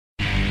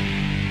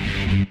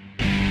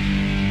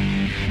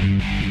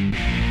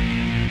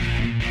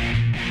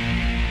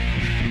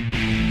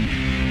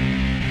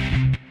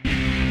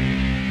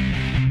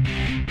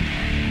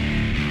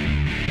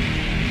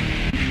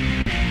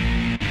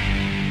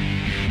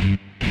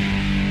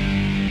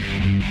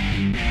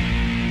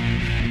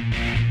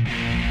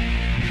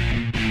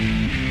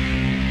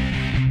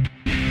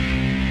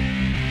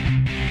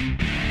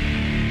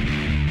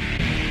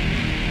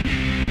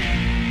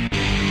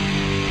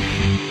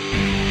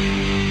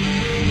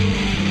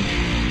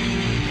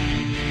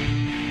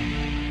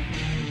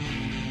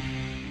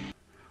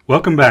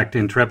Welcome back to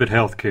Intrepid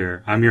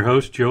Healthcare. I'm your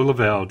host, Joe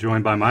Lavelle,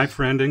 joined by my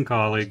friend and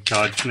colleague,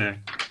 Todd Schneck.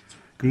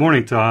 Good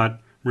morning, Todd.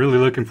 Really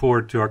looking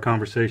forward to our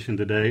conversation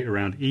today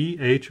around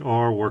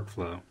EHR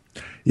workflow.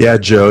 Yeah,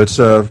 Joe, it's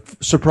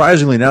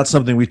surprisingly not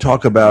something we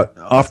talk about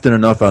often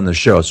enough on the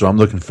show, so I'm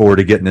looking forward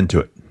to getting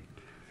into it.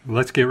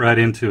 Let's get right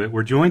into it.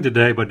 We're joined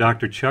today by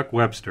Dr. Chuck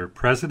Webster,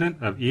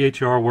 president of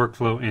EHR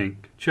Workflow, Inc.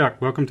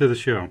 Chuck, welcome to the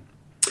show.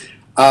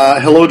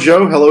 Hello,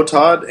 Joe. Hello,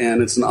 Todd.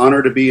 And it's an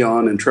honor to be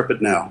on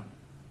IntrepidNOW.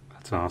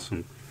 That's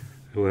awesome.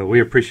 Well,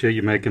 we appreciate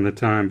you making the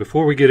time.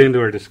 Before we get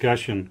into our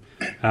discussion,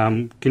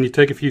 can you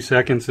take a few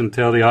seconds and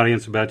tell the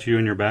audience about you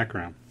and your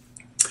background?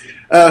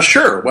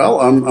 Sure.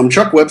 Well, I'm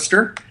Chuck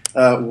Webster,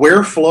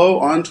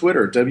 Wareflow on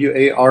Twitter,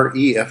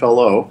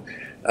 Wareflo,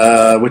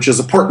 which is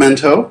a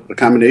portmanteau, a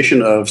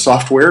combination of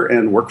software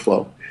and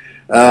workflow.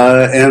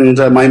 And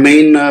my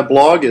main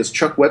blog is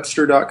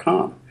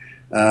chuckwebster.com.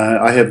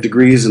 I have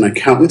degrees in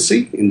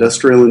accountancy,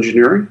 industrial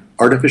engineering,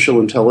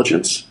 artificial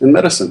intelligence, and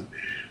medicine.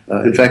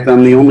 In fact,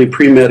 I'm the only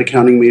pre-med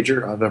accounting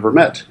major I've ever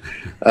met.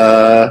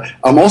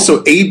 I'm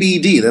also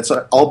ABD, that's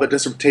all but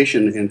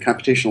dissertation in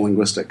computational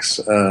linguistics,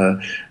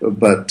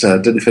 but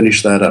didn't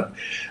finish that up.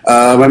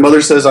 My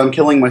mother says I'm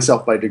killing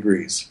myself by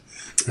degrees.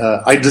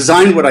 I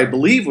designed what I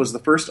believe was the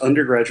first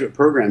undergraduate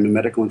program in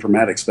medical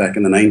informatics back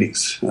in the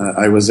 90s.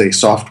 I was a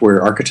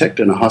software architect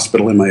in a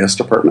hospital MIS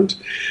department,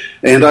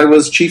 and I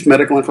was chief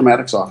medical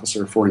informatics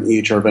officer for an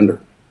EHR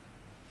vendor.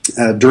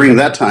 During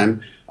that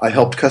time, I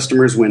helped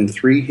customers win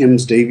 3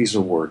 HIMSS Davies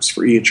Awards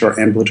for EHR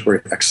ambulatory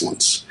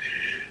excellence.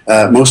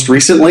 Most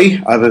recently,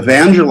 I've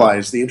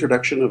evangelized the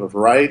introduction of a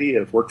variety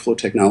of workflow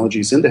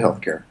technologies into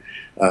healthcare.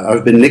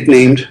 I've been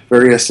nicknamed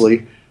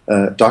variously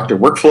Dr.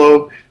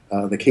 Workflow,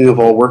 the king of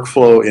all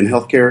workflow in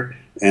healthcare,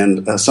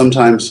 and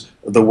sometimes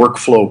the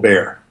workflow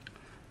bear.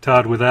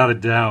 Todd, without a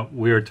doubt,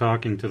 we are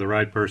talking to the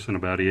right person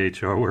about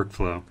EHR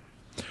workflow.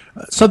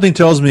 Something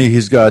tells me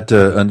he's got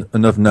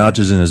enough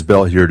notches in his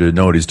belt here to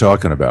know what he's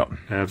talking about.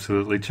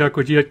 Absolutely. Chuck,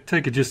 would you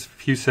take just a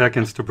few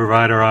seconds to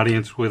provide our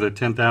audience with a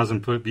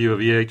 10,000-foot view of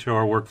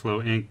EHR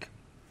Workflow, Inc.?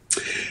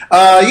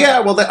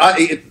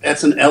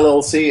 That's an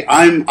LLC.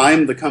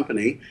 I'm the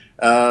company.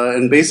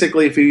 And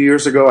basically, a few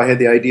years ago, I had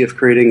the idea of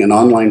creating an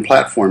online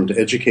platform to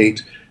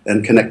educate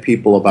and connect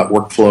people about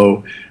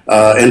workflow.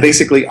 And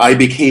basically, I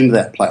became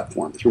that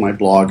platform through my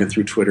blog and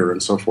through Twitter and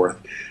so forth.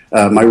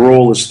 My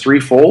role is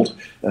threefold.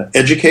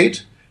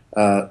 Educate.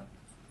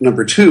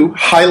 Number 2,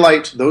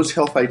 highlight those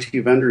health IT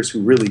vendors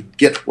who really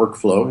get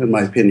workflow, in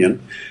my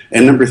opinion.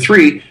 And number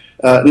 3,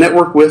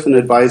 network with and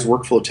advise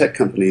workflow tech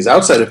companies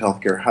outside of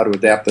healthcare how to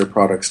adapt their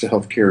products to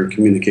healthcare and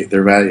communicate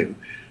their value.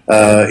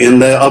 In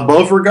the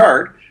above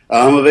regard,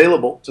 I'm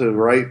available to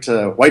write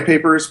white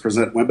papers,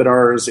 present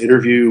webinars,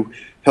 interview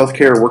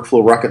healthcare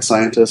workflow rocket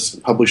scientists,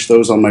 publish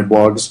those on my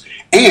blogs,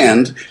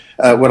 and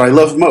what I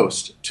love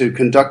most, to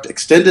conduct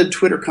extended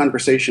Twitter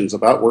conversations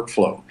about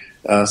workflow,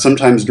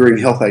 sometimes during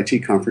health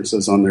IT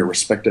conferences on their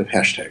respective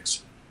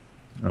hashtags.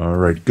 All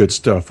right, good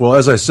stuff. Well,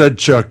 as I said,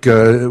 Chuck,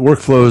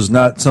 workflow is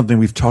not something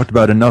we've talked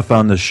about enough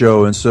on the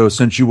show, and so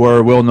since you are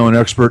a well-known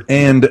expert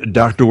and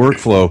Dr.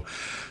 Workflow,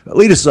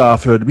 lead us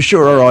off to be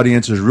sure our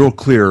audience is real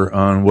clear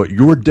on what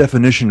your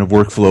definition of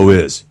workflow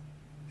is.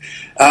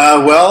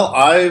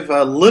 I've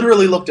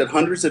literally looked at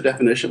hundreds of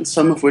definitions,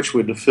 some of which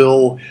would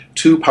fill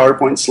 2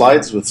 PowerPoint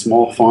slides with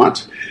small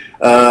font.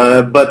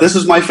 But this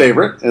is my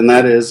favorite, and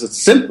that is it's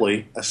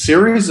simply a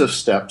series of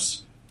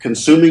steps,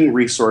 consuming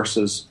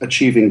resources,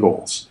 achieving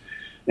goals.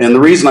 And the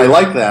reason I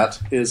like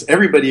that is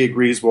everybody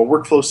agrees, well,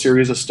 workflow,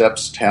 series of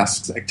steps,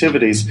 tasks,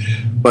 activities,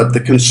 but the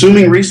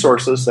consuming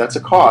resources, that's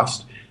a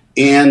cost,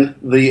 and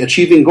the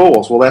achieving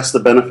goals, well, that's the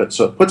benefit.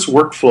 So it puts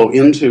workflow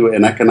into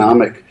an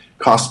economic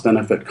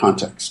cost-benefit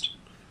context.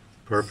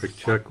 Perfect,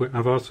 Chuck.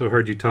 I've also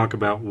heard you talk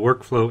about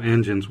workflow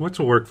engines. What's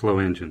a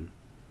workflow engine?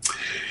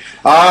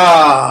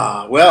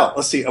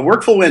 Let's see. A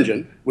workflow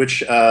engine, which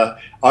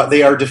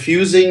they are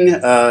diffusing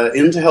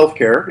into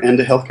healthcare and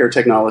to healthcare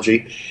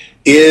technology,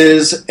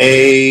 it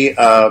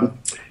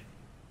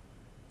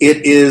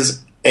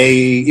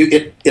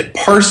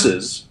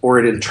parses or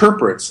it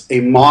interprets a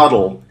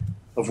model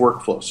of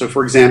workflow. So,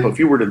 for example, if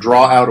you were to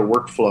draw out a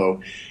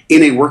workflow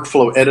in a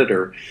workflow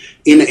editor,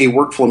 in a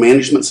workflow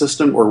management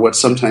system, or what's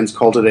sometimes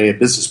called today a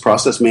business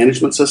process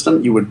management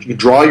system, you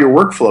draw your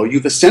workflow.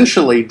 You've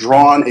essentially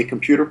drawn a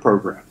computer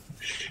program.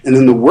 And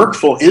then the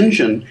workflow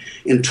engine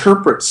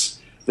interprets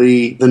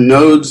the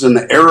nodes and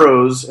the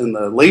arrows and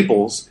the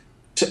labels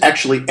to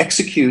actually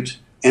execute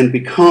and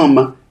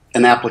become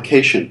an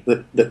application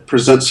that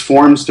presents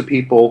forms to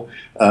people,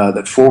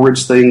 that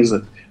forwards things,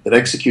 that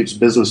executes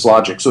business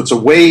logic. So it's a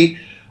way,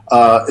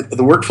 the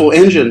workflow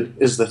engine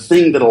is the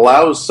thing that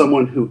allows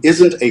someone who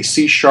isn't a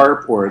C#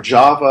 or a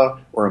Java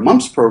or a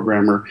MUMPS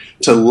programmer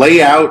to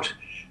lay out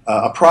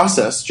a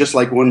process, just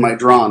like one might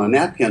draw on a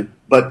napkin,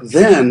 but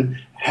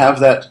then have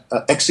that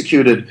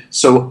executed.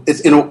 So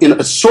it's in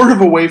a sort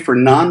of a way for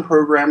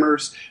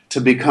non-programmers to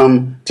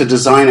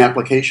design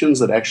applications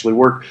that actually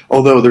work,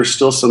 although there's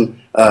still some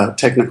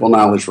technical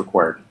knowledge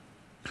required.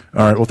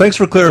 All right. Well, thanks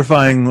for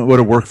clarifying what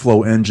a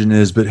workflow engine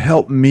is, but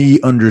help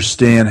me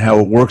understand how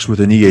it works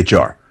with an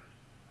EHR.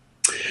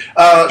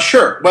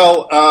 Sure.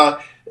 Well,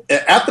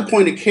 at the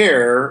point of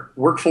care,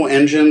 workflow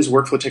engines,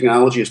 workflow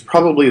technology is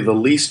probably the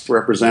least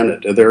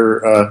represented.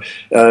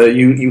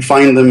 You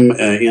find them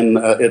in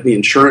the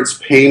insurance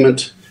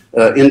payment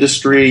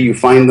industry. You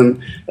find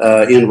them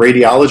in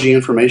radiology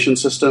information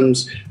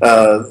systems.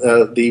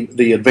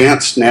 The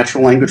advanced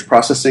natural language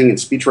processing and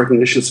speech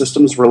recognition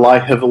systems rely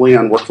heavily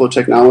on workflow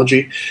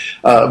technology.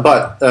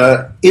 But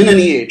in an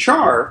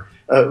EHR,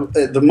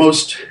 the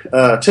most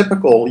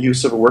typical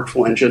use of a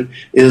workflow engine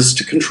is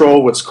to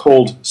control what's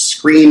called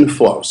screen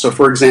flow. So,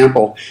 for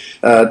example,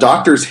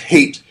 doctors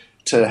hate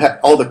to have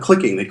all the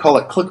clicking. They call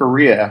it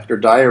clickeria after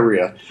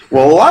diarrhea.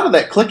 Well, a lot of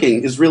that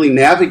clicking is really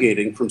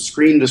navigating from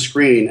screen to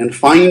screen and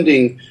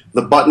finding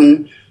the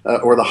button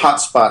or the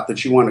hotspot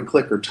that you want to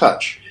click or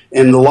touch.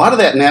 And a lot of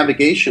that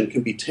navigation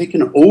can be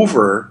taken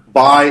over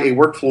by a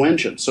workflow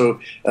engine. So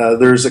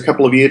there's a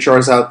couple of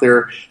EHRs out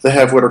there that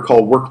have what are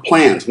called work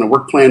plans. And a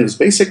work plan is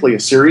basically a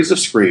series of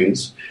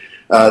screens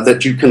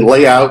that you can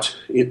lay out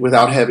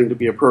without having to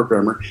be a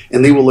programmer,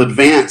 and they will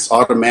advance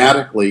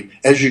automatically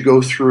as you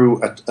go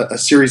through a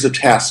series of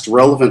tasks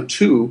relevant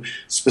to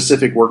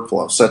specific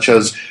workflows, such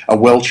as a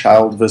well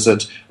child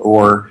visit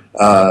or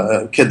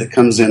a kid that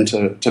comes in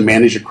to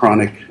manage a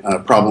chronic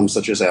problem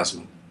such as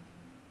asthma.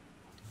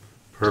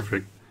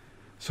 Perfect.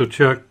 So,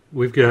 Chuck,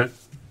 we've got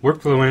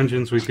workflow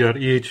engines, we've got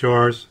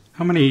EHRs.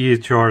 How many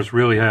EHRs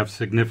really have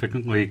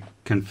significantly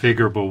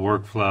configurable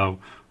workflow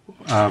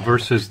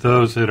versus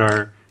those that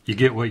are you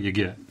get what you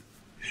get?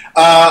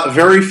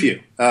 Very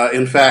few.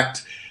 In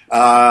fact,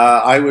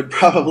 I would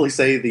probably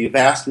say the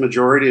vast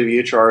majority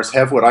of EHRs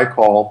have what I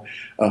call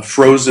a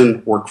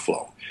frozen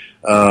workflow.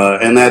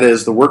 And that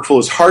is the workflow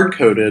is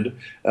hard-coded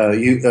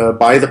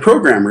by the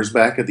programmers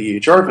back at the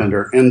EHR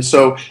vendor. And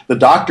so the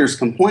doctors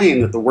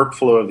complain that the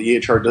workflow of the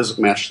EHR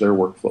doesn't match their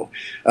workflow.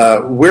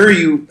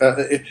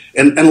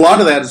 And a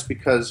lot of that is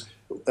because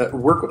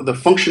the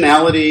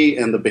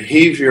functionality and the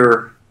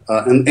behavior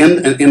and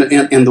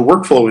the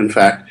workflow, in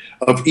fact,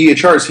 of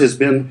EHRs has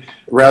been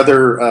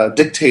rather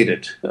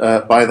dictated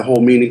by the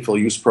whole meaningful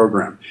use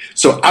program.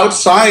 So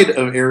outside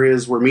of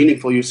areas where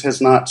meaningful use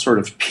has not sort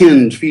of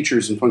pinned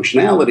features and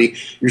functionality,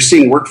 you're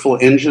seeing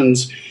workflow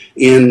engines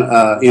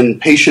in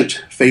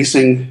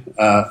patient-facing,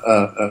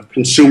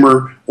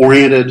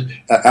 consumer-oriented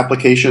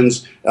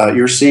applications.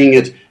 You're seeing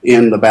it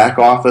in the back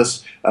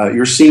office.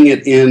 You're seeing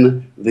it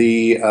in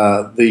the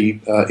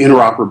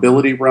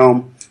interoperability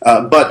realm.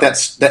 But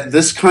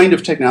this kind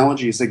of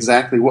technology is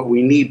exactly what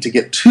we need to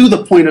get to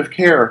the point of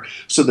care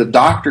so that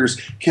doctors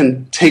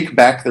can take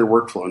back their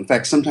workflow. In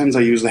fact, sometimes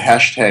I use the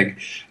hashtag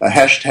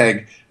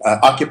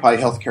Occupy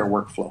Healthcare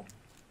Workflow.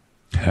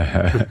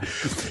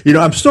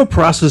 I'm still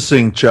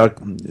processing, Chuck,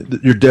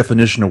 your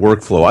definition of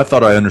workflow. I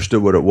thought I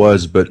understood what it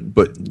was, but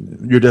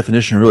your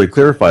definition really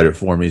clarified it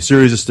for me.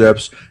 Series of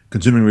steps,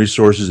 consuming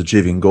resources,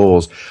 achieving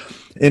goals.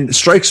 And it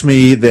strikes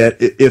me that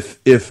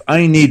if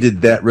I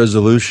needed that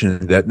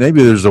resolution, that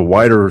maybe there's a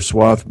wider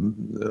swath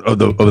of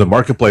the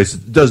marketplace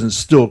that doesn't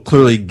still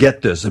clearly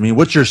get this. I mean,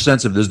 what's your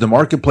sense of this? The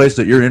marketplace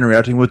that you're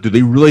interacting with, do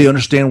they really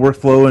understand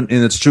workflow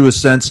in its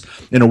truest sense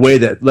in a way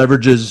that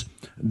leverages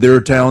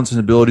their talents and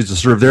abilities to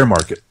serve their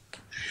market?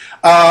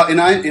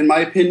 In my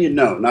opinion,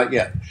 no, not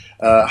yet.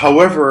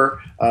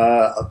 However,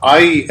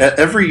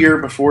 every year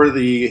before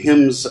the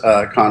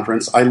HIMSS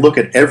conference, I look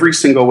at every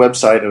single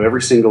website of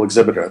every single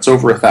exhibitor. It's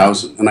over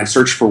 1,000, and I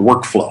search for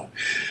workflow.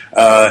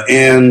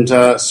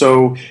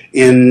 So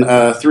in 2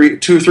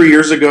 or 3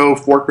 years ago,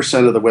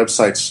 4% of the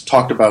websites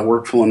talked about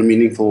workflow in a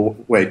meaningful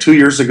way. 2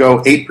 years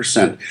ago,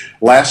 8%.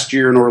 Last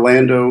year in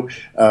Orlando,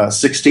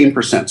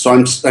 16%.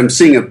 So I'm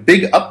seeing a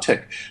big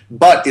uptick,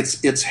 but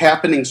it's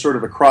happening sort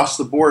of across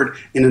the board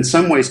and in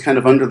some ways kind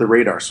of under the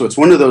radar. So it's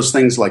one of those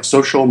things like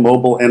social,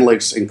 mobile,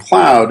 analytics, and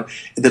cloud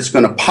that's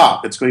going to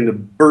pop. It's going to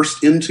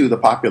burst into the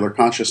popular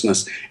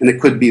consciousness, and it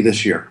could be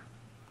this year.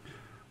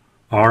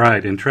 All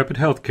right, Intrepid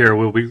Healthcare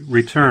will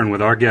return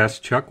with our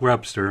guest, Chuck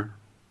Webster,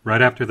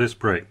 right after this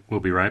break. We'll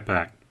be right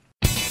back.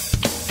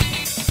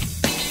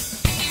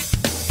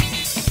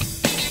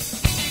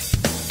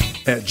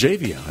 At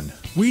Javion,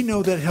 we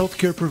know that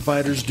healthcare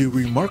providers do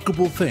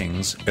remarkable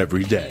things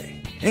every day.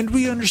 And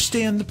we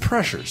understand the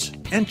pressures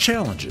and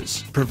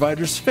challenges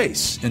providers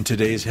face in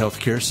today's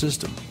healthcare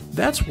system.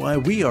 That's why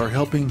we are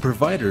helping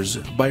providers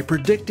by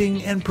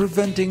predicting and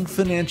preventing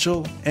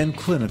financial and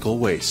clinical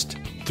waste.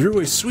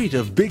 Through a suite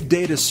of big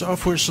data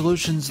software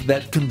solutions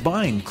that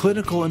combine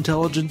clinical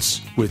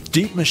intelligence with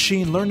deep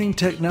machine learning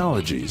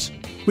technologies,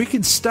 we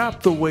can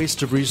stop the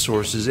waste of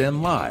resources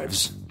and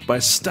lives by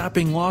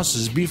stopping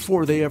losses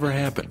before they ever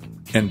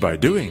happen. And by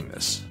doing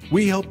this,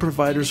 we help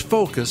providers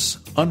focus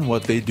on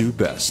what they do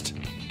best,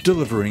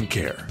 delivering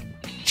care.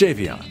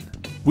 Javion,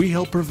 we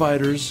help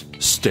providers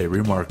stay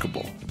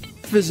remarkable.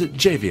 Visit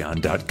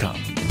javion.com.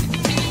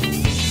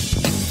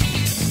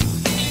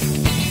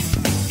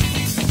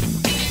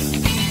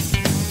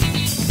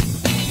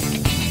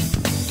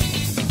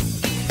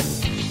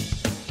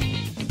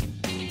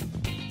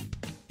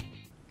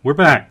 We're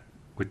back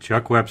with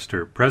Chuck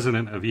Webster,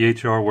 president of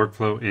EHR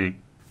Workflow, Inc.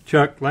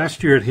 Chuck,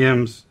 last year at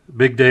HIMSS,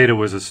 big data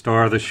was a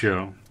star of the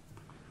show.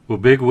 Will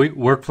big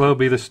workflow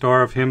be the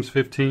star of HIMSS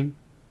 15?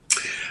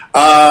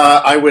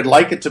 I would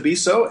like it to be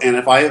so, and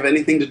if I have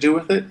anything to do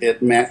with it,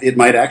 it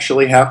might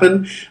actually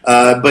happen,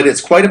 but it's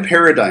quite a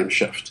paradigm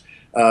shift.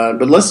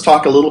 But let's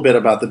talk a little bit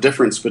about the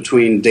difference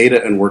between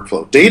data and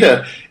workflow.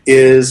 Data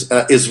is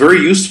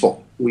very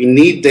useful. We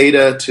need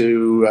data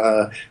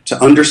to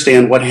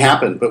understand what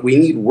happened, but we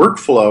need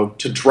workflow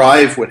to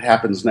drive what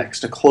happens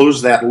next, to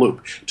close that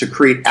loop, to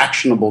create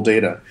actionable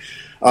data.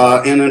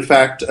 And in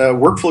fact,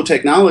 workflow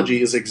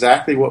technology is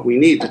exactly what we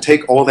need to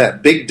take all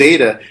that big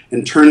data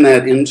and turn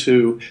that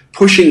into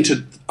pushing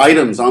to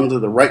items onto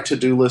the right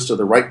to-do list of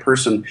the right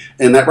person,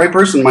 and that right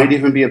person might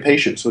even be a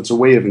patient, so it's a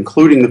way of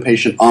including the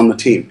patient on the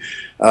team.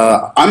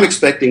 I'm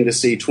expecting to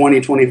see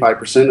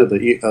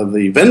 20-25% of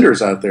the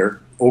vendors out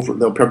there,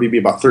 there'll probably be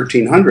about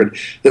 1,300,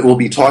 that will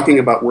be talking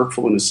about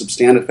workflow in a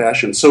substantive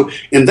fashion. So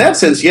in that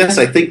sense, yes,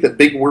 I think that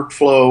big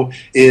workflow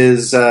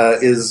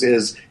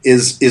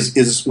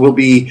will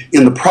be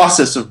in the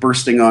process of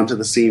bursting onto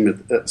the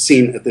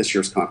scene at this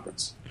year's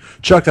conference.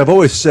 Chuck, I've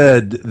always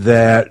said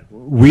that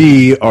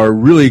we are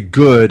really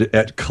good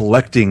at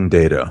collecting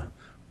data,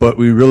 but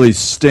we really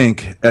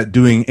stink at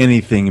doing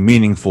anything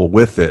meaningful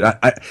with it.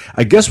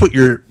 I guess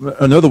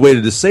another way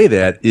to say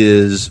that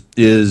is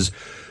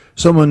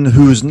someone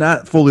who's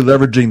not fully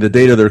leveraging the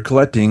data they're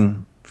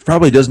collecting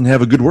probably doesn't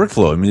have a good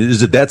workflow. I mean,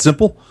 is it that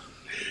simple?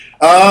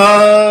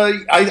 Yeah,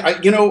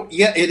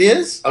 it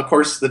is. Of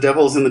course, the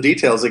devil's in the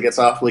details. It gets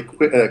awfully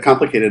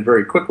complicated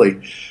very quickly.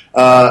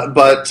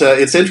 But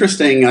it's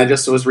interesting. I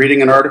just was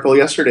reading an article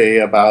yesterday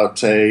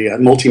about a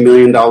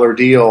multi-million-dollar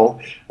deal,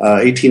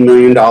 $18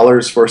 million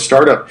for a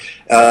startup,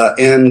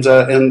 and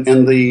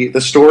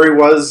the story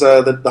was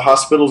that the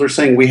hospitals are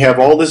saying we have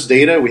all this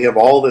data, we have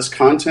all this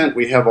content,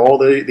 we have all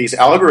these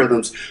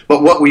algorithms,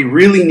 but what we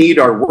really need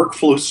are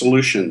workflow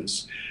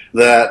solutions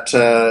that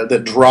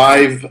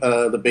drive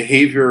the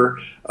behavior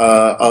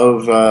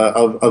of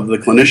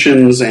the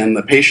clinicians and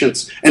the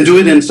patients, and do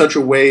it in such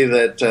a way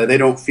that they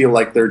don't feel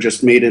like they're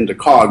just made into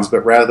cogs,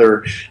 but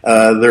rather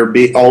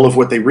all of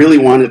what they really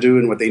want to do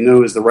and what they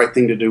know is the right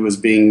thing to do is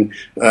being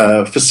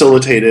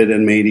facilitated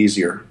and made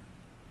easier.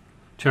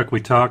 Chuck,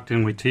 we talked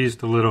and we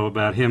teased a little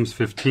about HIMSS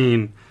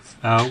 15.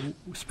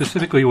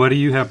 Specifically, what do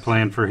you have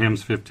planned for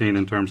HIMSS 15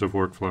 in terms of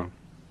workflow?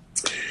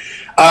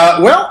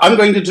 Well, I'm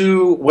going to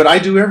do what I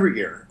do every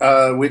year,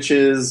 which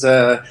is,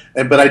 but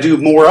I do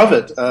more of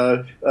it.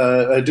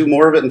 I do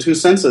more of it in two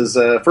senses.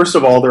 First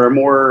of all, there are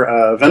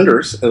more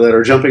vendors that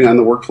are jumping on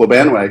the workflow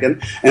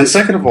bandwagon. And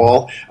second of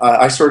all,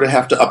 I sort of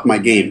have to up my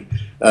game.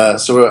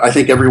 So I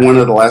think every one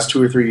of the last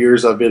 2 or 3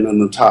 years I've been in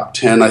the top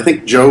 10. I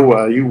think,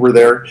 Joe, you were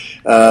there,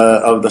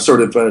 of the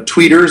sort of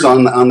tweeters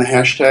on the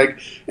hashtag.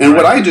 And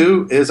what I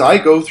do is I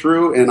go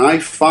through and I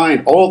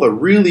find all the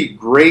really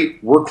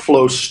great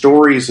workflow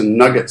stories and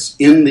nuggets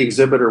in the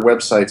exhibitor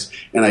websites,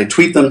 and I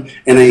tweet them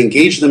and I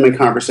engage them in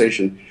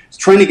conversation. It's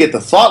trying to get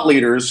the thought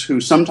leaders who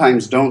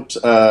sometimes don't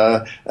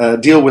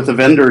deal with the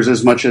vendors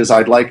as much as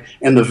I'd like,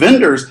 and the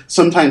vendors,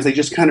 sometimes they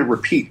just kind of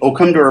repeat, oh,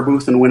 come to our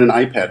booth and win an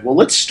iPad. Well,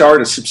 let's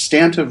start a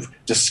substantive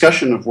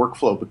discussion of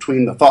workflow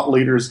between the thought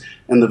leaders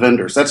and the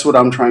vendors. That's what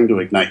I'm trying to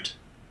ignite.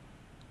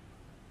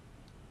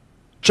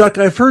 Chuck,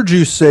 I've heard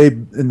you say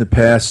in the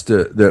past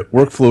that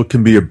workflow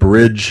can be a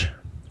bridge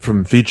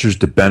from features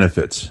to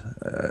benefits.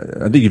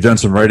 I think you've done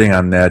some writing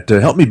on that.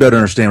 Help me better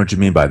understand what you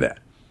mean by that.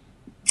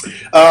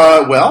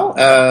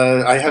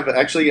 I have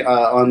actually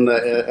on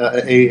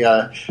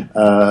another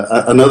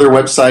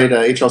website,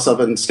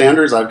 HL7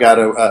 Standards, I've got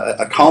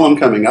a column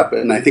coming up,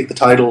 and I think the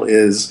title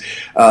is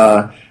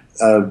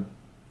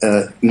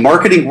Marketing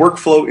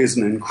Workflow is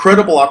an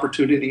Incredible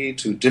Opportunity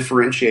to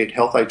Differentiate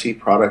Health IT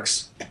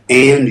Products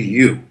and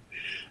You.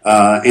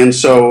 And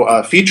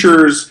so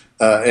features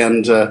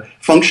and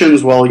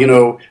functions. Well,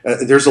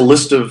 there's a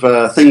list of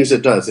things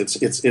it does. It's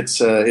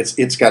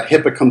got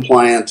HIPAA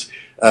compliant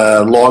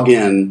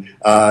login.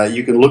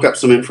 You can look up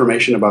some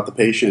information about the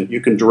patient.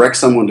 You can direct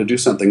someone to do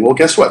something. Well,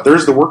 guess what?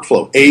 There's the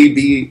workflow A,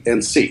 B,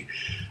 and C.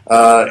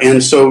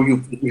 And so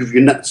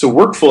so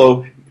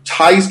workflow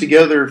ties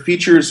together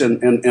features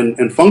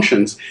and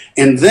functions,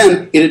 and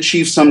then it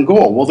achieves some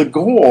goal. Well, the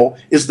goal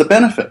is the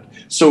benefit.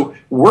 So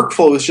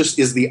workflow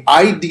is the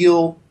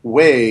ideal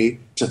way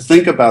to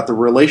think about the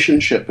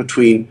relationship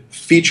between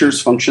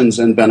features, functions,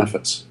 and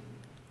benefits.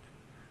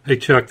 Hey,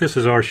 Chuck, this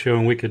is our show,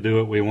 and we could do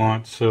what we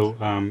want, so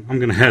I'm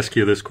going to ask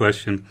you this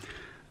question.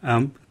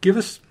 Give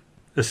us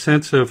a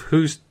sense of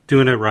who's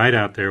doing it right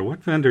out there.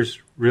 What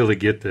vendors really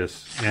get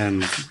this,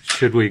 and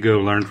should we go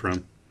learn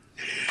from?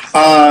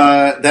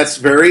 That's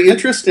very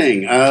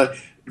interesting.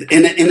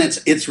 And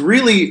it's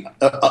really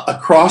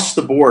across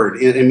the board.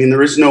 I mean,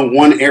 there is no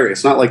one area.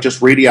 It's not like just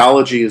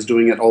radiology is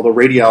doing it, although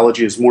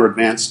radiology is more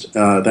advanced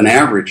than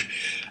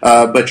average.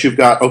 But you've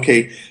got,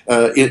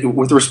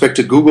 with respect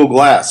to Google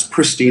Glass,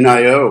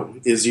 Pristine.io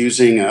is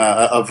using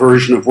a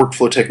version of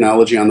workflow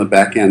technology on the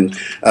back end.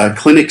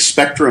 Clinic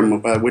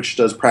Spectrum, which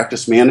does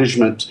practice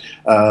management,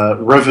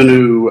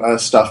 revenue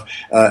stuff,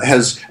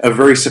 has a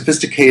very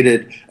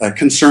sophisticated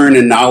concern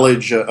and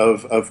knowledge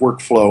of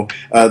workflow.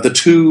 The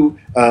two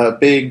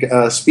big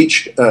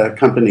speech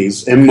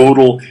companies,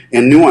 M-Modal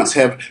and Nuance,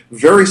 have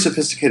very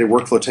sophisticated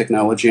workflow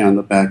technology on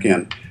the back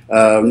end.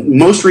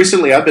 Most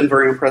recently, I've been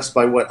very impressed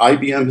by what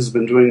IBM has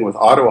been doing with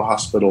Ottawa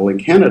Hospital in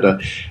Canada.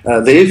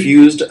 They've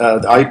used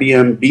the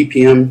IBM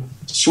BPM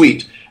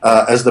suite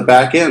as the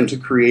back end to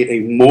create a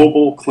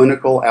mobile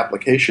clinical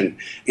application.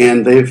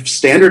 And they've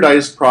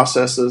standardized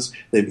processes,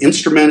 they've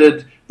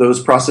instrumented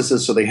those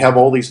processes so they have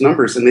all these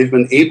numbers, and they've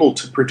been able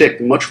to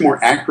predict much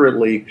more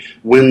accurately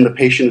when the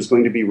patient is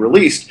going to be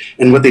released.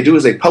 And what they do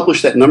is they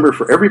publish that number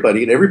for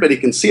everybody, and everybody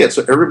can see it,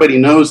 so everybody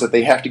knows that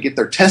they have to get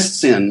their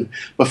tests in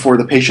before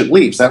the patient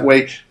leaves. That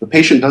way, the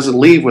patient doesn't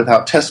leave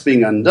without tests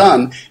being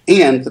undone,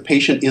 and the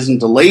patient isn't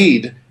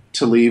delayed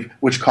to leave,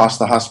 which costs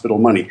the hospital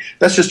money.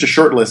 That's just a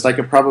short list. I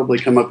could probably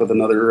come up with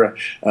another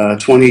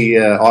 20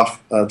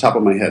 off top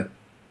of my head.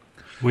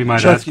 We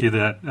might ask you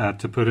that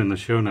to put in the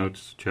show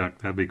notes, Chuck.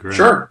 That'd be great.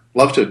 Sure.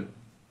 Love to.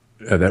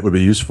 That would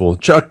be useful.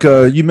 Chuck,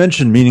 you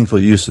mentioned meaningful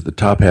use at the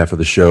top half of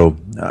the show.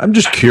 I'm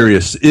just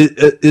curious,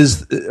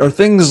 are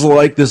things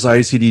like this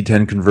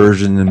ICD-10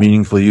 conversion and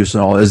meaningful use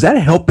and all, is that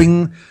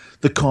helping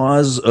the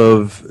cause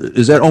of,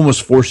 is that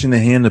almost forcing the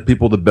hand of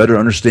people to better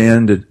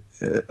understand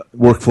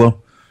workflow?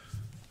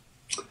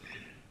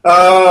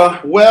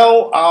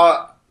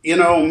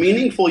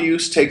 Meaningful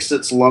use takes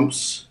its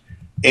lumps.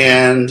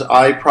 And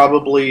I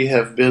probably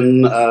have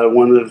been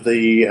one of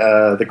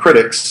the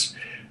critics,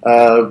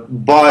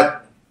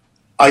 but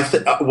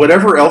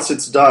whatever else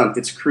it's done,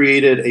 it's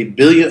created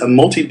a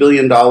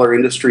multi-billion-dollar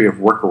industry of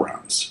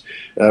workarounds.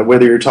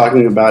 Whether you're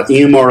talking about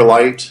EMR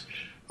Lite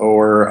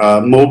or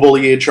mobile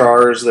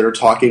EHRs that are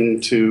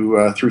talking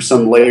to through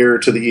some layer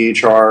to the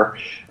EHR,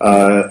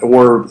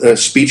 or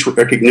speech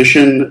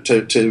recognition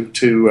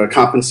to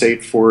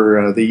compensate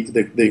for the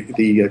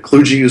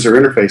kludgy user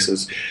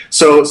interfaces.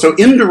 So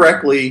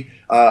indirectly,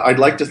 I'd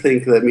like to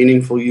think that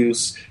meaningful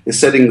use is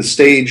setting the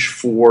stage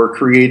for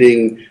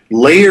creating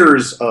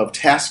layers of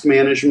task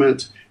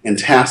management and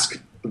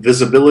task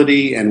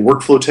visibility and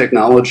workflow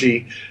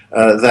technology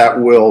that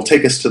will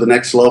take us to the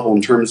next level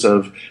in terms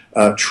of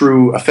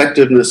true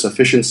effectiveness,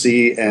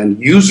 efficiency, and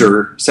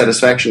user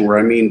satisfaction, where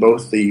I mean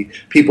both the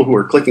people who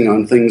are clicking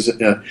on things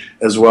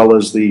as well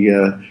as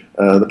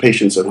the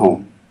patients at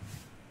home.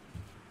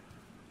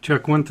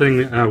 Chuck, one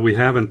thing we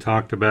haven't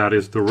talked about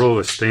is the role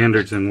of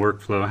standards in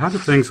workflow. How do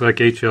things like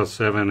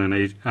HL7 and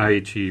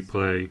IHE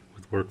play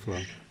with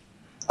workflow?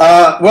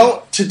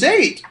 To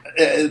date,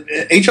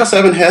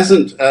 HL7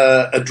 hasn't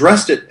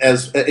addressed it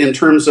as in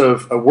terms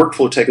of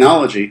workflow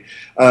technology,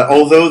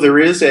 although there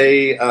is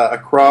a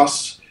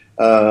cross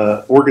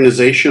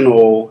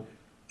organizational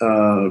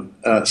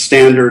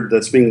standard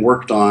that's being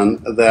worked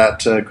on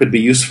that could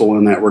be useful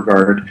in that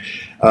regard.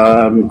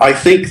 I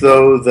think,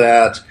 though,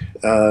 that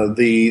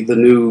the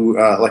new,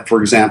 like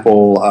for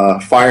example,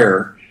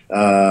 FHIR,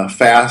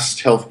 fast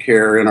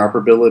healthcare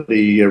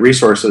interoperability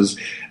resources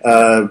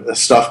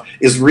stuff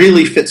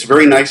really fits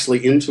very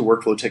nicely into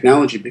workflow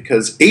technology,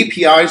 because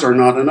APIs are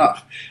not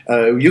enough.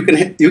 You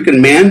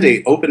can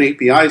mandate open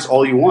APIs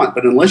all you want,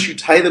 but unless you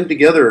tie them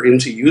together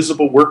into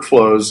usable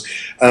workflows,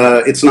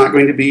 it's not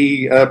going to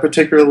be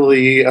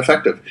particularly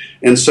effective.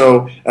 And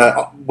so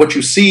what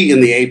you see in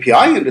the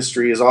API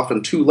industry is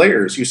often two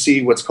layers. You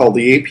see what's called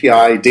the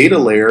API data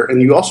layer,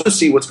 and you also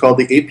see what's called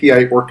the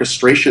API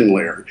orchestration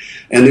layer.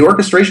 And the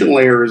orchestration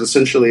layer is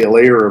essentially a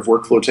layer of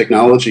workflow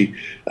technology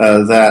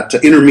that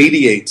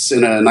intermediates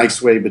in a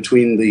nice way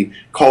between the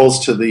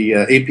calls to the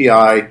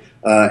API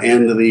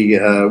and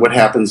the what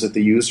happens at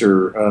the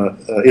user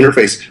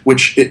interface,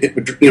 which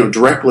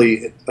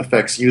directly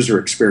affects user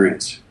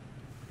experience.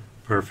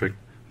 Perfect.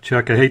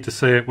 Chuck, I hate to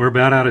say it, we're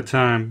about out of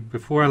time.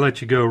 Before I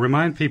let you go,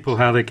 remind people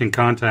how they can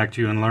contact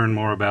you and learn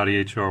more about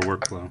EHR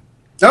workflow.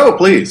 Oh,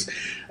 please.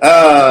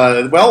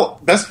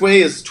 Best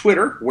way is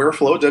Twitter,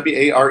 Wareflow,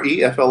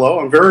 W-A-R-E-F-L-O.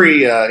 I'm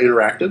very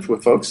interactive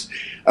with folks.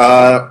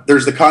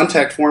 There's the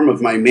contact form of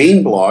my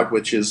main blog,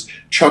 which is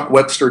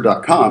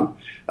chuckwebster.com.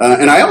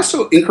 And I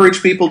also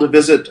encourage people to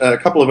visit a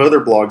couple of other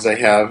blogs I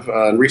have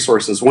and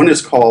resources. One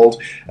is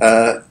called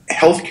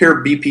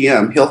Healthcare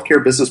BPM,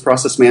 Healthcare Business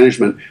Process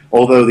Management,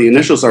 although the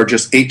initials are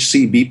just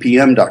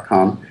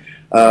hcbpm.com.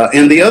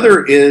 And the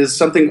other is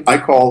something I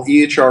call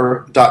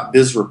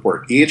EHR.biz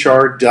report,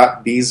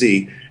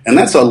 EHR.bz. And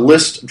that's a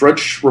list,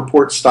 Drudge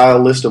Report style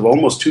list of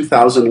almost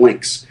 2,000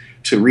 links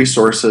to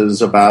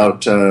resources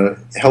about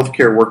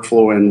healthcare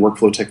workflow and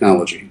workflow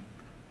technology.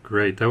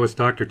 Great. That was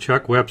Dr.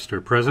 Chuck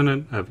Webster,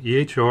 president of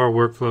EHR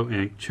Workflow,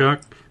 Inc. Chuck,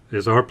 it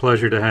is our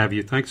pleasure to have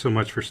you. Thanks so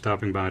much for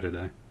stopping by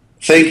today.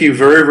 Thank you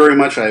very, very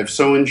much. I have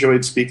so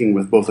enjoyed speaking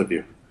with both of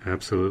you.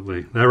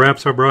 Absolutely. That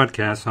wraps our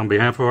broadcast. On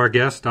behalf of our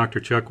guest, Dr.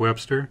 Chuck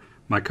Webster,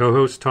 my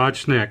co-host Todd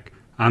Schnick,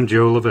 I'm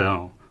Joe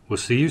Lavelle. We'll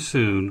see you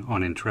soon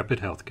on Intrepid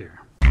Healthcare.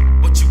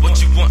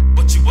 what you want,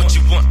 what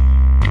you want.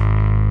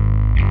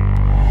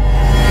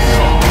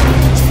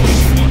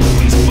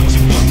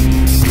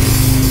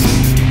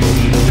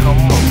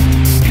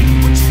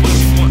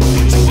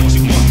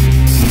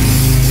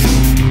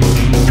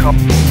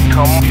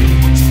 Come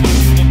on.